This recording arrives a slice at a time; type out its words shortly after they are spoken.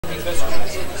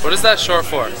What is that short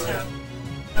for?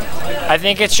 I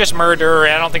think it's just murder.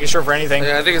 I don't think it's short for anything.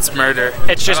 Yeah, I think it's murder.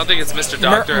 It's just I don't think it's Mr.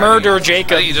 Doctor. Murder I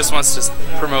Jacob. think he just wants to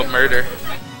promote murder.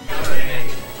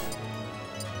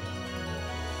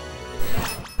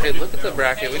 Hey, look at the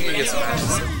bracket. We need to get some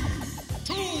matches.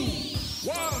 2,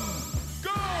 1,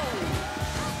 go!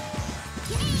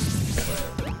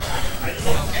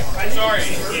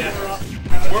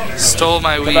 Sorry. Stole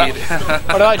my weed.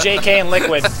 What about JK and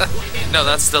Liquid? No,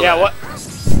 that's still Yeah, there. what?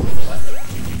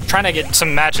 Trying to get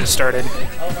some matches started.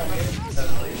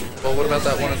 Well, what about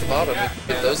that one at the bottom? We can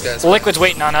get those guys. Liquid's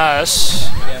waiting on us.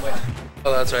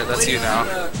 Oh, that's right. That's you now.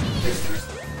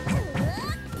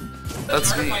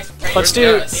 That's me. Let's do.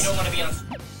 Yes.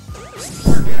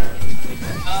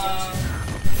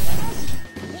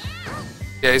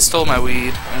 Yeah, he stole my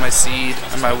weed, and my seed,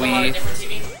 and my weed.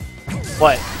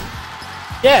 What?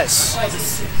 Yes.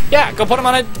 Yeah, go put him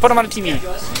on a TV.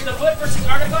 The foot versus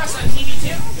Artiface on TV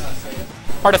too.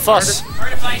 Artifice.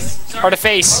 Artifice. Sorry.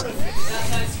 Artiface.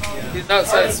 He's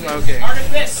outside smoking.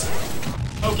 Artifice.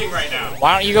 Smoking right now.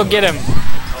 Why don't you go get him?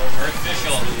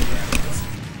 Artificial.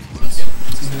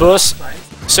 Bus.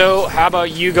 So, how about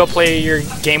you go play your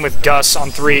game with Gus on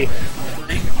 3?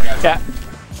 Yeah.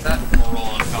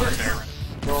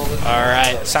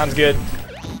 Alright, sounds good.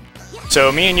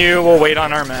 So, me and you will wait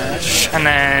on our match. And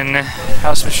then,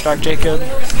 House of Stark Jacob,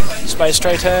 Spice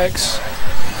Tritex.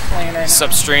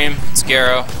 Substream, it's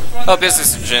Garo. Oh,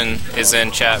 Business Jin is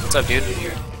in chat. What's up, dude?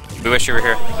 We wish you were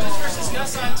here.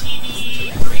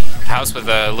 House with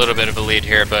a little bit of a lead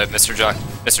here, but Mr.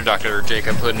 Dr.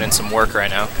 Jacob putting in some work right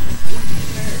now.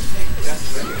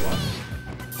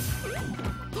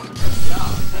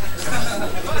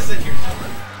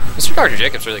 Mr. Dr.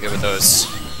 Jacob's really good with those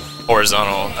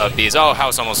horizontal Bs. Oh,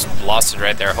 House almost lost it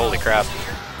right there. Holy crap.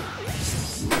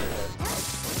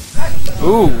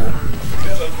 Ooh.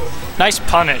 Nice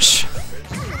punish.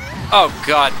 Oh,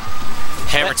 God.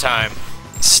 Hammer time.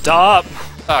 Stop.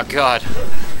 Oh, God.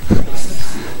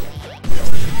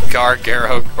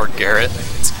 Garo, or Garrett.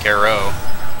 It's Garo.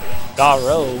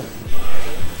 Garo.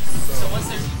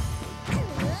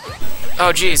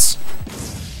 Oh, jeez.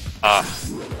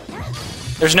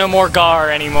 There's no more Gar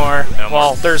anymore. No more.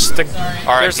 Well, there's the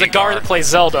R.I.P. Gar that plays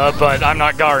Zelda, but I'm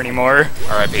not Gar anymore.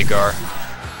 R.I.P. Gar.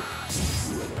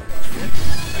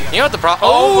 You know what the problem?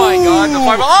 Oh my God! The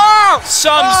fireball! Oh!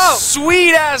 Some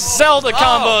sweet ass Zelda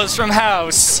combos from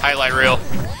House. Highlight reel.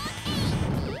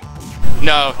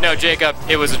 No, Jacob.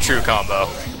 It was a true combo.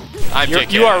 I'm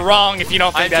JK. You are wrong if you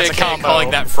don't think I'm that's JK a combo.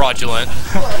 calling that fraudulent.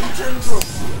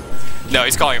 No,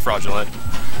 he's calling it fraudulent,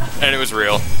 and it was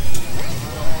real.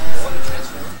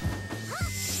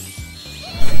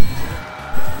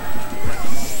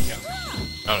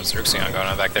 Oh, there's Ruxion going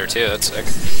on back there too. That's sick.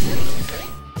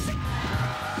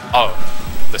 Oh,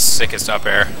 the sickest up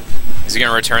air. Is he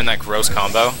gonna return that gross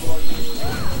combo?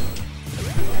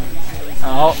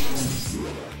 Oh.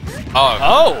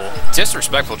 Oh,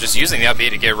 disrespectful. Just using the up B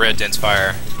to get rid of Din's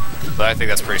Fire. But I think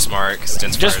that's pretty smart because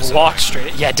Din's Fire Just walk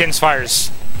straight. Yeah, Din's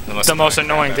Fire's the most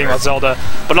annoying thing about Zelda,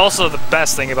 but also the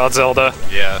best thing about Zelda.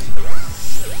 Yeah.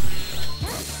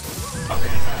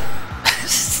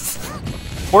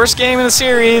 Worst game in the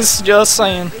series, just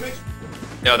saying.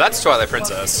 No, that's Twilight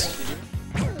Princess.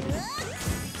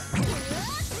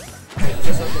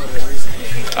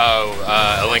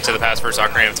 Oh, A Link to the Past versus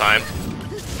Ocarina of Time.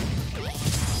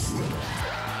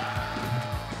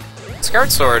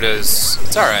 Skyward Sword is...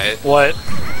 it's alright. What?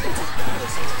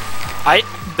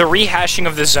 The rehashing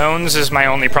of the zones is my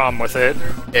only problem with it.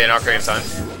 In Ocarina of Time?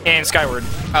 And Skyward.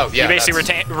 Oh, yeah. You basically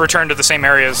return to the same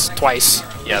areas twice.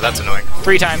 Yeah, that's annoying.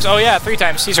 3 times. Oh yeah, 3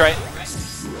 times. He's right.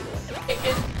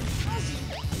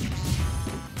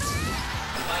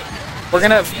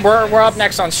 We're up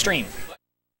next on stream.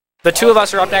 The 2 of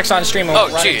us are up next on stream. And Oh,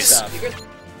 we're running jeez. stuff.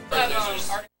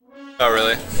 Oh,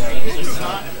 really?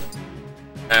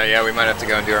 Oh, yeah, we might have to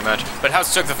go and do our match. But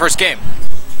House took the first game.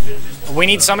 We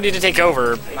need somebody to take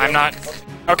over. I'm not.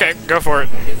 Okay, go for it.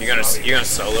 You gonna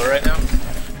solo right now?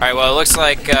 All right. Well, it looks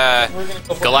like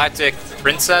Galactic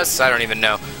Princess. I don't even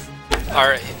know.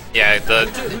 Yeah, the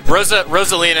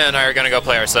Rosalina and I are gonna go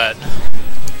play our set.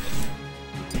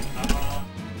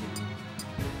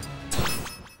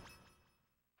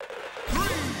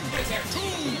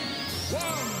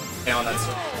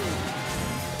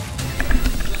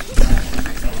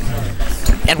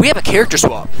 And we have a character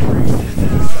swap.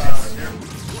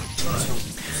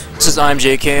 This is I'm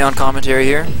JK on commentary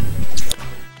here.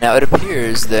 Now it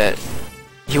appears that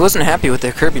he wasn't happy with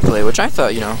their Kirby play, which I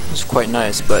thought, was quite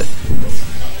nice, but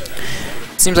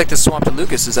it seems like the swap to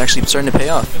Lucas is actually starting to pay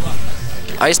off.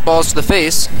 Ice balls to the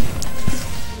face.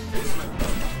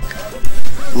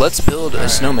 Let's build a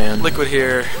snowman. Liquid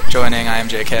here joining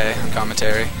IMJK on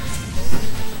commentary.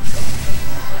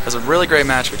 It was a really great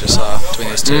match we just saw between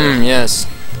these two. Yes.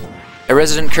 A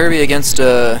resident Kirby against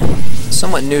a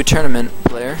somewhat new tournament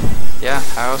player. Yeah,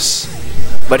 Haus.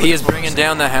 But he is bringing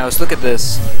down the house. Look at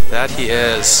this. That he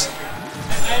is.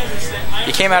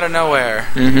 He came out of nowhere.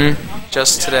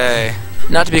 Just today.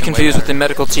 Not to be confused with the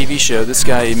medical TV show. This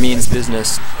guy means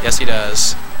business. Yes, he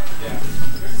does.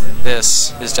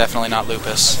 This is definitely not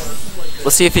lupus.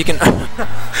 Let's see if he can.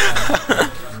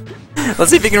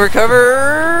 Let's see if he can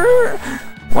recover.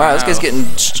 Wow, this guy's getting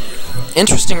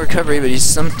interesting recovery, but he's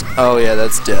some. Oh yeah,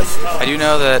 that's death. I do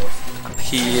know that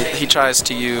he tries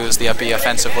to use the up B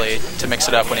offensively to mix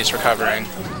it up when he's recovering.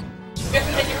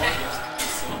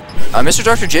 Mr.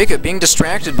 Dr. Jacob being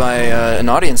distracted by an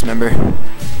audience member.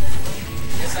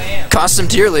 Cost him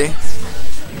dearly,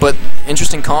 but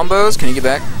interesting combos. Can he get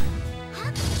back?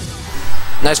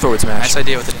 Nice forward smash. Nice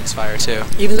idea with the Inspire too.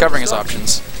 Covering his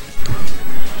options.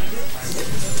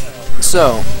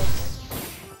 So,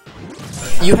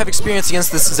 you have experience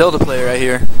against this Zelda player right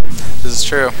here. This is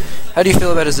true. How do you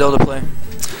feel about his Zelda play?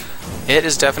 It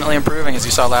is definitely improving, as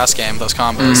you saw last game, those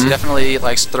combos. He definitely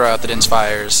likes to throw out the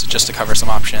Inspires just to cover some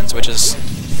options, which is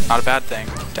not a bad thing.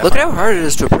 Definitely. Look at how hard it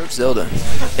is to approach Zelda.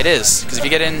 It is, because if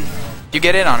you get in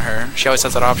on her, she always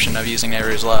has that option of using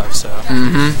Nehru's Love, so.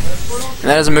 And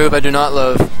that is a move I do not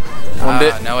love. One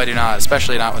bit. No, I do not,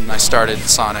 especially not when I started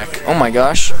Sonic. Oh my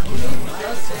gosh.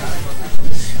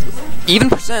 Even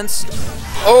percents.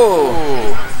 Oh!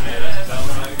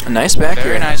 A nice back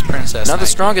Very here. nice princess. Not the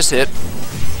strongest hit.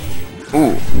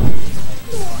 Ooh.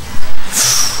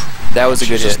 That was a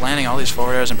good She's just hit. landing all these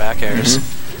forward airs and back airs.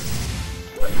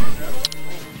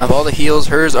 Of all the heals,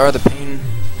 hers are the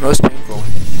most painful.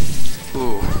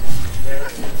 Ooh.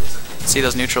 See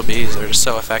those neutral Bs, they're just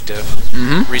so effective.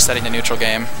 Resetting the neutral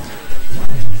game.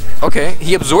 Okay,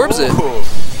 he absorbs it. Ooh.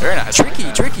 Very nice.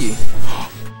 Tricky.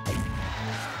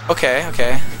 Okay.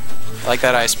 I like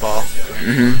that ice ball.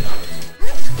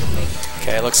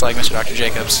 Okay, it looks like Mr. Dr.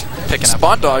 Jacobs picking up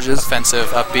Spot dodges.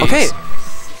 offensive up Bs. Okay.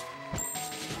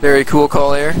 Very cool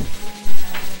call there.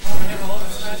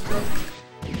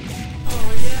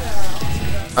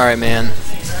 Alright, man.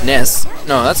 Ness.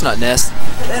 No, that's not Ness.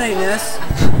 That ain't Ness.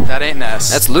 That ain't Ness.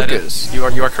 That's Lucas. You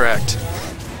are correct.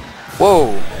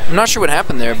 Whoa. I'm not sure what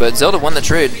happened there, but Zelda won the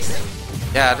trade.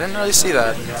 Yeah, I didn't really see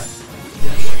that.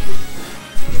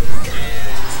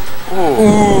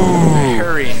 Ooh.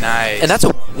 Very nice. And that's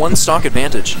a one stock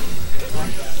advantage.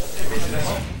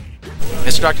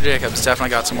 Mr. Dr. Jacobs definitely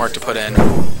got some work to put in.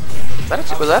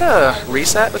 Was that a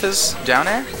reset with his down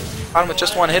air? Caught him with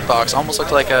just one hitbox. Almost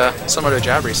looked like similar to a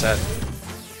jab reset.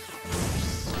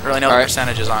 I don't really know the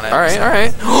percentages on it.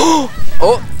 Alright.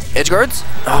 Oh, edge guards?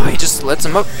 Oh, he just lets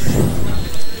him up.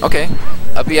 Okay.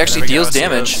 Up B actually deals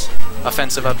damage.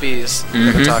 Offensive up Bs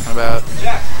that we're talking about.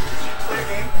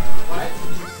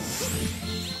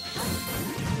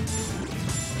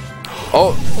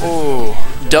 Oh,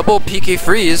 double PK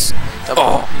freeze.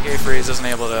 Double PK freeze isn't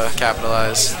able to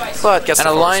capitalize. But gets And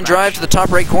the a forward line smash. drive to the top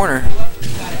right corner.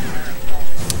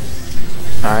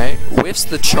 Alright, whiffs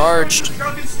the charged.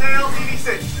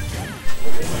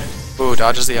 Ooh,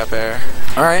 dodges the up air.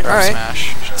 Alright.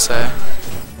 Smash, I should say.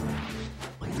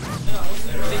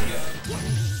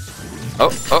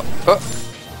 Oh.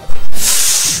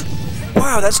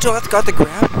 Wow, that still got the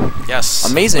grab? Yes.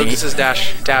 Amazing. Lucas's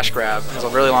dash grab has a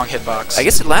really long hitbox. I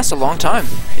guess it lasts a long time.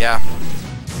 Yeah.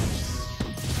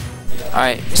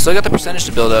 Alright, still got the percentage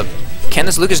to build up. Can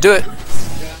this Lucas do it?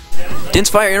 Din's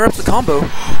fire interrupts the combo.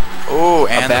 Oh,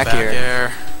 and back the back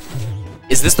air.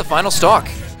 Is this the final stock?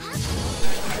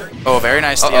 Oh, very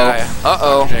nice DI.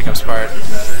 Uh-oh. Jacob's part.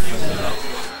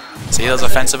 See those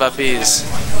offensive up Bs.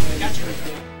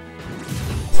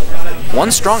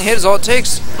 One strong hit is all it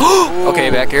takes. Okay,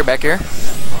 back air.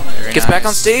 Very Gets back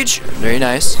on stage. Very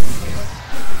nice.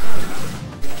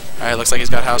 Alright, looks like he's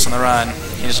got Haus on the run.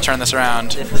 He needs to turn this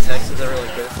around.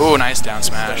 Ooh, nice down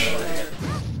smash.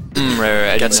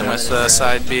 Right. Gets him with the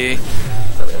side B.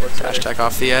 Dash tech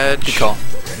off the edge. Good call.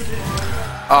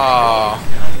 Oh,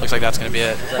 looks like that's going to be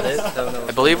it.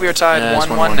 I believe we are tied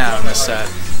 1-1 now in this set.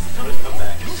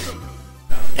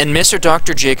 And Mr.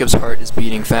 Dr. Jacob's heart is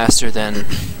beating faster than...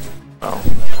 Oh.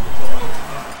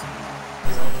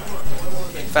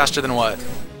 Faster than what?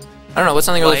 I don't know, what's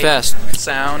something really Light. fast?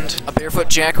 Sound? A barefoot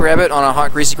jackrabbit on a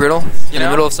hot greasy griddle in the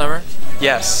middle of summer?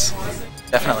 Yes,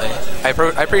 definitely. I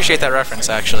appreciate that reference,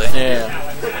 actually.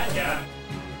 Yeah.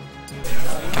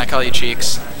 Can I call you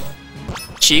Cheeks?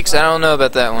 Cheeks? I don't know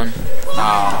about that one.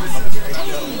 Oh.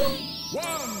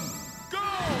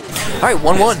 Alright,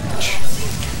 1-1.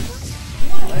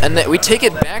 And that we take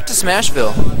it back to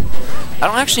Smashville. I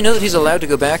don't actually know that he's allowed to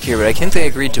go back here, but I think they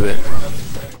agreed to it.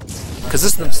 Because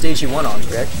this is the stage he won on,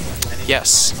 correct?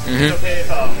 Yes.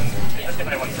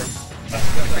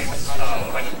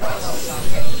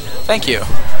 Thank you.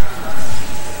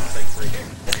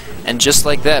 And just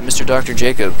like that, Mr. Dr.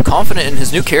 Jacob, confident in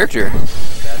his new character.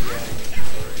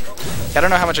 I don't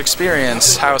know how much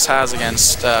experience Haus has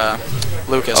against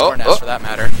Lucas or Ness for that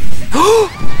matter.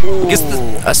 Gets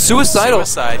a suicidal.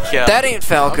 Suicide kill. That ain't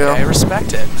Falco. Okay,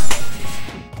 respect it.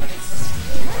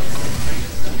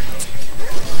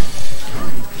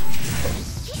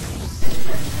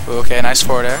 Okay, nice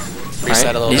forward air. Reset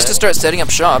a little Needs bit. to start setting up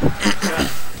shop.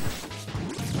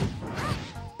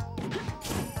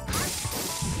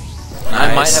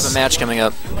 I might have a match coming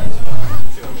up.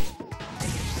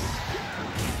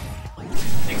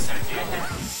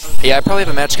 Yeah, I probably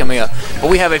have a match coming up. But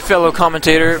we have a fellow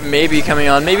commentator maybe coming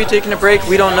on, maybe taking a break,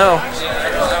 we don't know.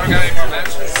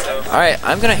 Alright,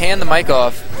 I'm going to hand the mic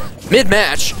off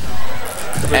mid-match.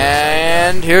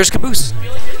 And here's Caboose.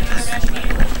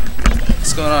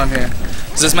 What's going on here?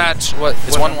 Is this match what?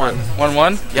 It's 1-1.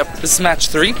 1-1? Yep. This is match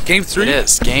 3? Game 3? It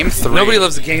is. Game 3. Nobody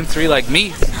loves a game 3 like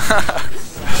me.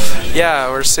 Yeah,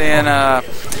 we're seeing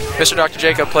Mr. Dr.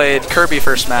 Jacob played Kirby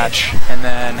first match, and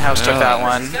then Haus took that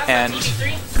one, and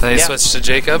They switched to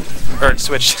Jacob? or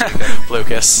switched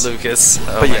Lucas. Lucas.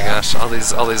 Oh But my yeah. gosh, all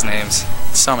these names.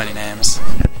 So many names.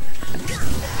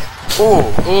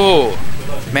 Ooh.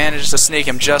 Managed to sneak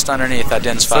him just underneath that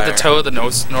Din's Is that fire. the toe of the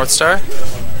North Star?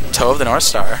 Toe of the North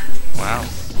Star. Wow.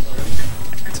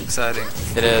 It's exciting.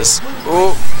 It is.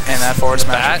 Ooh, and that forward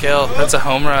smash kill. That's a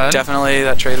home run. Definitely,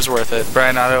 that trade was worth it.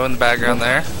 Brian Otto in the background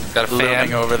there. Got a fan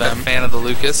Looming over them. A fan of the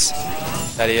Lucas.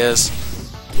 That he is.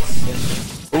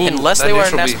 Ooh, Unless that they were a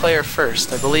neutral Nest B. player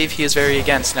first. I believe he is very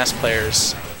against Nest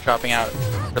players dropping out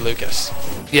for Lucas.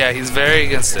 Yeah, he's very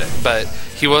against it, but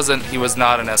he was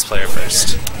not an S player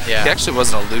first. Yeah. He actually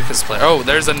wasn't a Lucas player. Oh,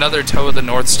 there's another toe of the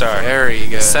North Star. Very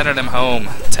good. Sending him home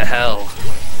to hell.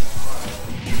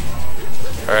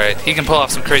 Alright, he can pull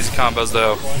off some crazy combos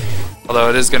though. Although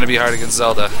it is going to be hard against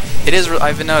Zelda. It is.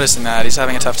 I've been noticing that he's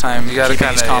having a tough time You gotta keeping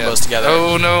these combos together.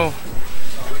 Oh no.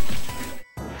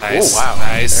 Nice. Oh wow!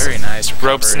 Nice. Very nice.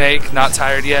 Rope recovery. snake, not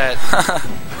tired yet.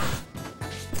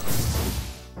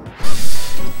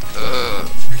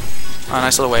 Oh,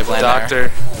 nice little wave land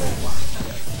Doctor.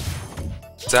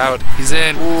 He's out. He's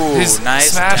in. Ooh, He's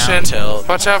nice smashing. down tilt.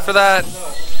 Watch out for that. there.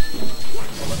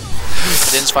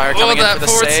 Din's fire coming in that for the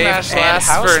forward save, smash and lasts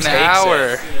Haus for an takes hour.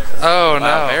 it. Oh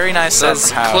Wow, no. very nice set That was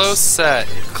from Haus. close set.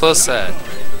 Close set.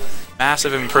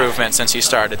 Massive improvement since he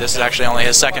started. This is actually only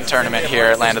his second tournament here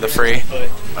at Land of the Free.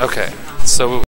 Okay. So